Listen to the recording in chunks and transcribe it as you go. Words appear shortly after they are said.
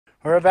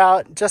We're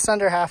about just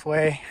under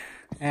halfway,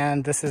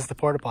 and this is the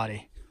porta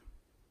potty.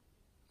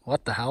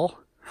 What the hell?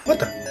 What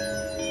the?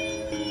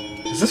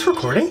 Is this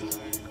recording?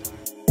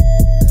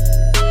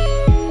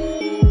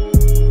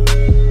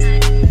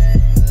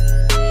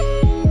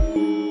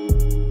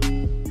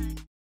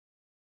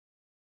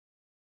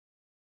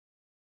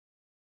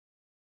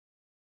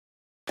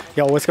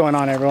 Yo, what's going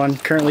on, everyone?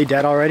 Currently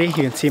dead already. You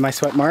can see my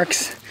sweat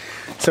marks.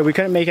 So we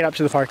couldn't make it up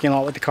to the parking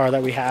lot with the car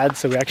that we had,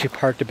 so we actually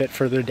parked a bit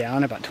further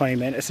down, about 20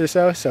 minutes or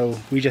so. So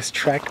we just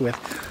trekked with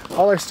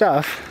all our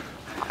stuff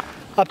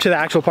up to the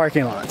actual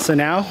parking lot. So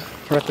now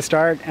we're at the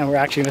start, and we're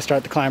actually gonna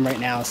start the climb right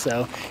now.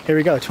 So here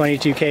we go,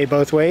 22K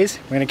both ways.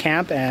 We're gonna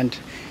camp and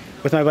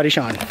with my buddy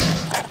Sean.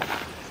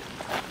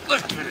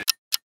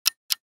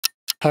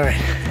 All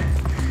right,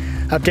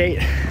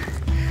 update,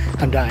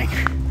 I'm dying.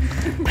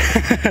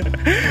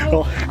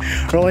 Well,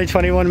 we're only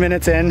 21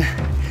 minutes in.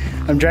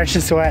 I'm drenched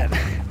in sweat.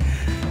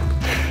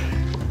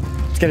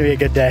 It's gonna be a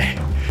good day.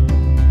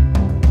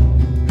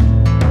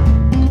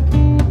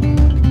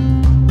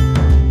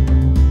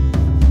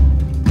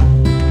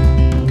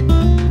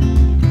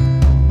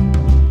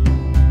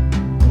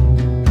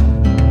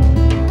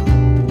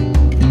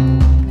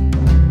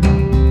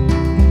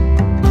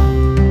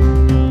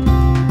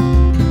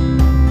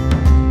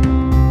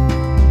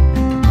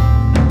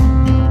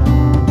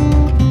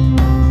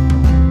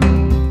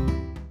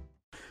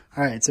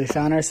 Alright, so we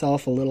found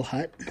ourselves a little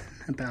hut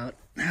about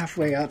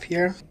halfway up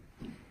here.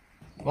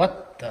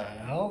 What the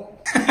hell?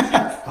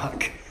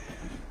 Fuck.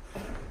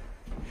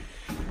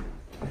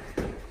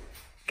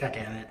 God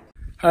damn it.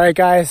 Alright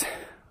guys,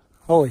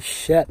 holy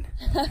shit.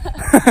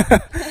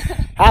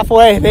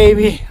 Halfway,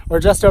 baby.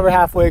 We're just over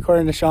halfway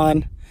according to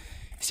Sean.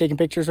 He's taking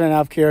pictures right now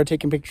of Kira,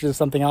 taking pictures of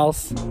something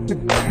else.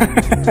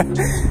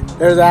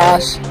 There's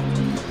Ash.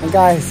 And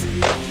guys.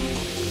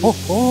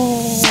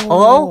 Oh.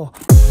 Hello?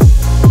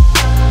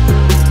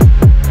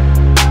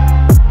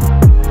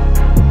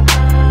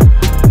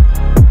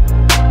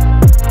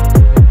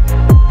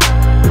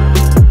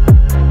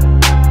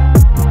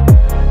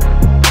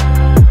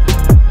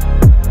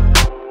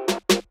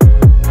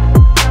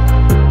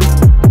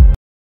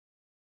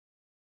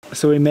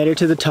 So we made it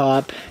to the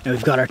top and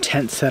we've got our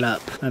tent set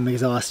up. I'm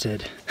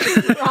exhausted.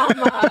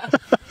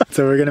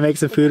 So we're gonna make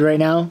some food right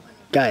now.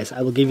 Guys,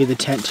 I will give you the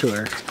tent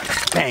tour.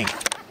 Bang.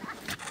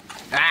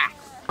 Ah.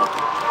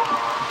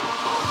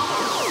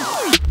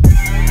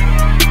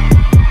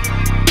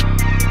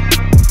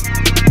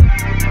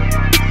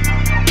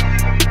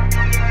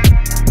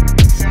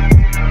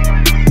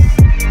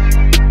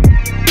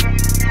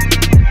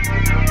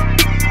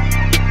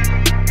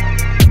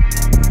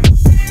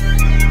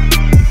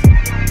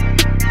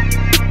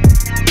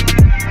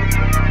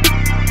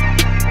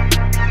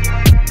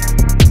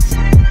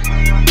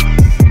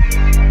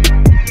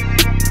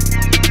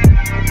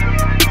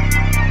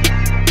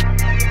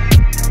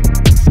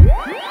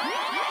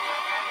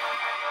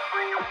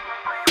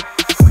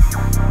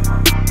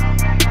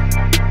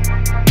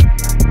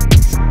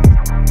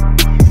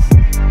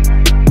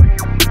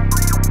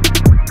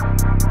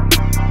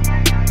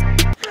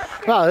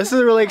 Wow, this is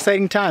a really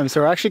exciting time.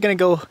 So we're actually gonna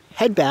go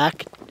head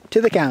back to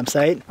the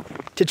campsite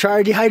to try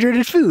our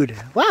dehydrated food.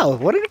 Wow,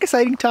 what an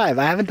exciting time.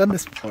 I haven't done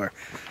this before.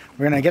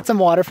 We're gonna get some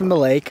water from the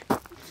lake.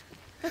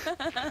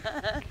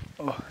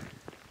 Oh.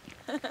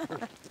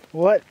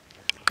 What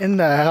in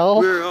the hell?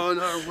 We're on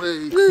our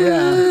way.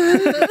 Yeah.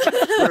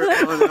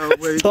 We're on our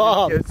way.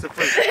 Stop.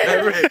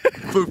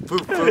 Food,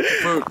 food, food,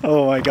 food.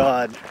 Oh my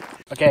God.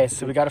 Okay,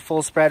 so we got a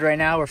full spread right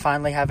now. We're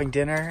finally having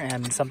dinner,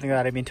 and something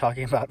that I've been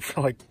talking about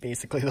for like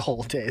basically the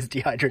whole day is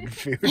dehydrated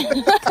food.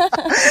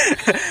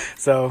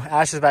 So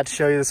Ash is about to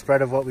show you the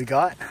spread of what we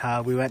got.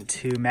 We went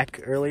to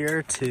Mech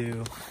earlier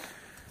to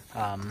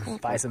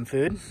buy some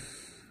food.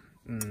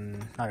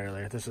 Not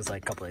earlier, this was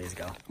like a couple of days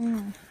ago.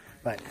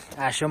 But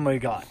Ash, show them what we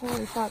got.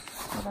 Holy fuck,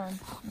 hold on,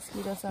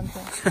 mosquito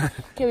something.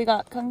 Okay, we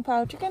got kung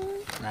pao chicken.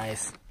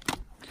 Nice.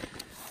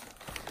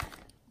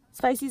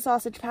 Spicy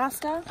sausage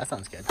pasta. That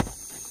sounds good.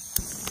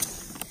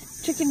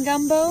 Chicken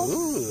gumbo.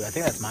 Ooh, I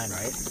think that's mine,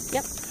 right?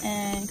 Yep,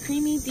 and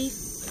creamy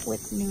beef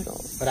with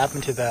noodles. What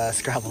happened to the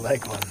scrambled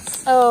egg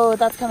ones? Oh,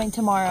 that's coming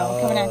tomorrow. Oh,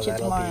 Coming at you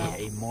tomorrow. That'll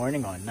be a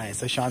morning one. Nice.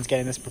 So Sean's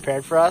getting this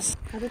prepared for us.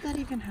 How did that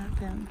even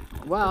happen?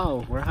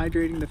 Wow, we're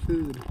hydrating the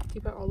food.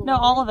 No,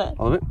 all of it.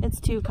 All of it? It's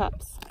 2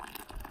 cups.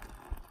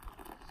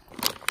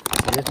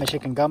 Here's my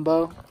chicken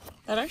gumbo.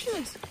 That actually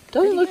looks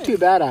Doesn't look good. too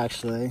bad,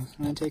 actually. I'm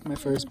gonna take my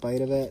first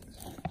bite of it.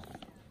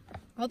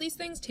 All these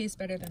things taste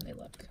better than they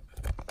look.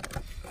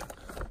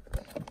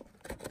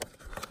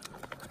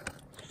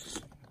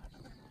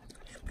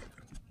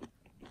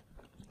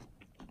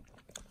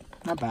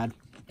 Not bad.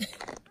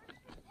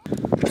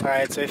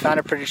 Alright, so we found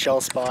a pretty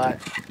chill spot.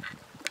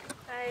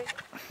 Hi.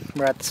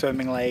 We're at the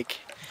swimming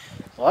lake.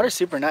 The water's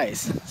super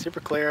nice, super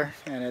clear,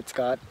 and it's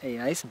got a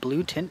nice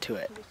blue tint to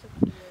it.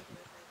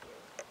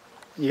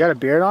 You got a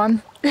beard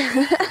on? It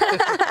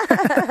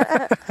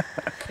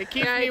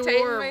keeps me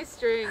warm. My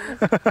strings.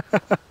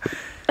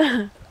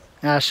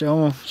 Yeah,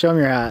 show him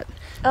your hat.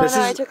 Oh This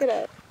no, is, I took it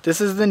out. This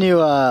is the new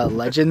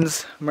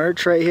Legends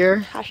merch right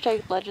here.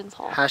 Hashtag Legends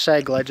Haul.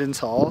 Hashtag Legends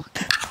Haul.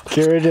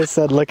 Kira just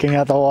said looking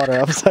at the water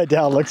upside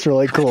down looks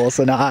really cool,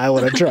 so now I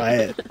want to try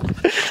it.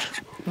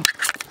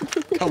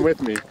 Come with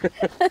me.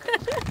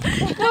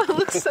 No, it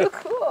looks so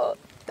cool.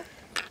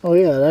 Oh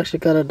yeah, it actually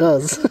kind of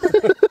does.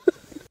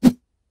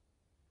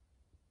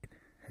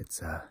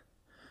 It's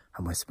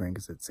I'm whispering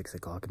because it's 6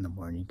 o'clock in the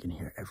morning. You can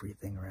hear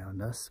everything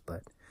around us,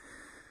 but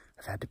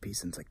I've had to pee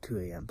since like 2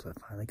 a.m. so I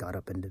finally got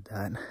up and did that.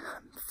 I'm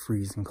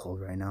freezing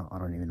cold right now. I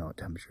don't even know what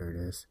temperature it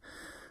is,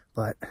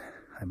 but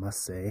I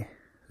must say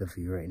the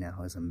view right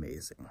now is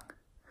amazing.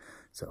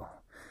 So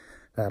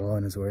that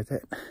alone is worth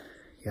it.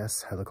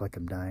 Yes, I look like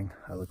I'm dying.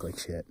 I look like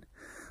shit,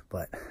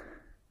 but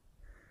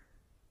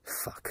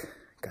fuck,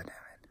 god damn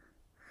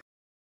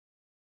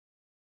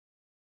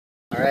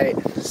it. All right,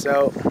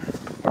 so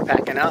we're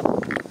packing up.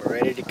 We're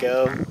ready to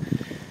go.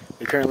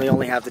 We currently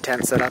only have the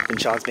tent set up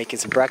and Sean's making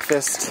some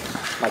breakfast.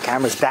 My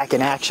camera's back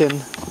in action.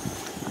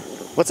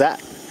 What's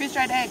that?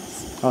 Freeze-dried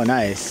eggs. Oh,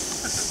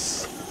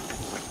 nice.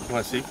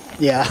 Want to see?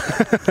 Yeah.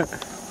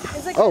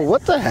 Like oh,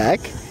 what the heck?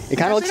 It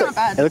kind of looks not like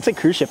bad. it looks like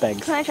cruise ship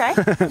eggs. Can I try?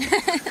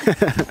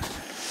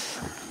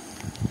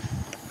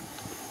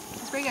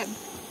 It's pretty good.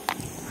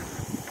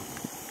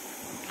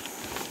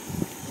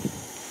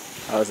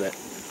 How is it?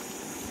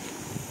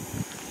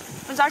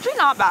 It's actually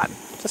not bad.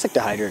 Just like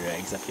dehydrated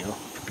eggs, I feel.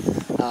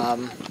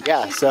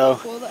 Yeah, so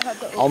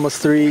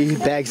almost 3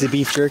 bags of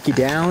beef jerky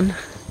down.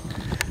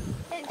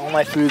 All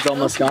my food's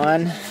almost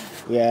gone.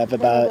 We have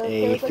about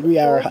a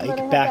 3-hour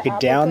hike back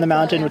down the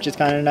mountain, which is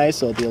kind of nice.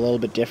 So it'll be a little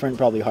bit different,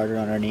 probably harder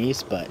on our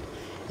knees. But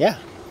yeah,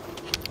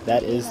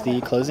 that is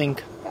the closing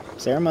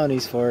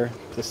ceremonies for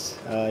this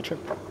trip.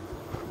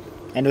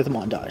 And with a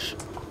montage.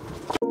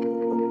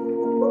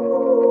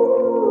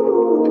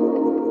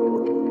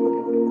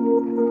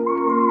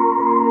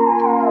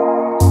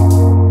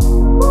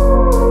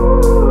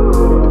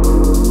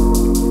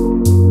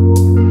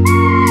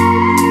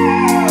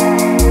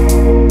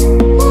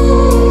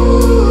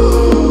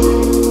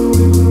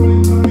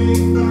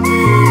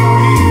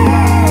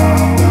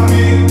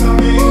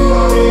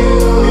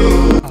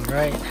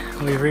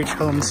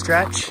 Home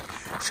stretch.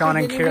 Sean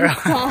and Kira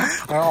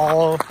are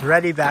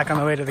already back on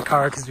the way to the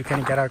car because we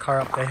couldn't get our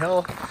car up the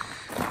hill.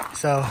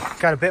 So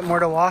got a bit more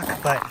to walk,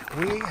 but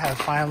we have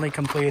finally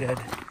completed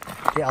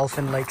the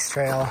Elfin Lakes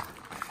trail.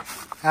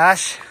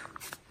 Ash,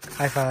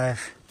 high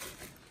five.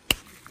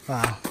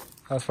 Wow,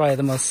 that was probably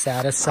the most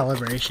saddest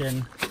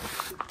celebration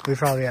we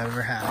probably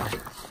ever had.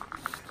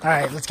 All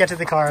right, let's get to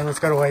the car. Let's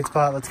go to White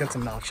Spot. Let's get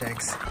some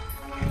milkshakes.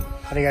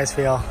 How do you guys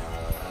feel?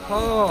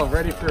 Oh,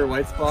 ready for a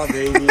White Spot,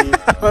 baby.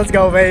 Let's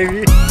go,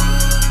 baby.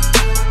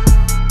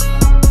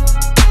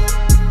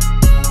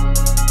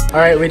 All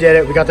right, we did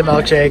it. We got the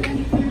milkshake.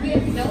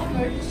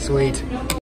 Sweet.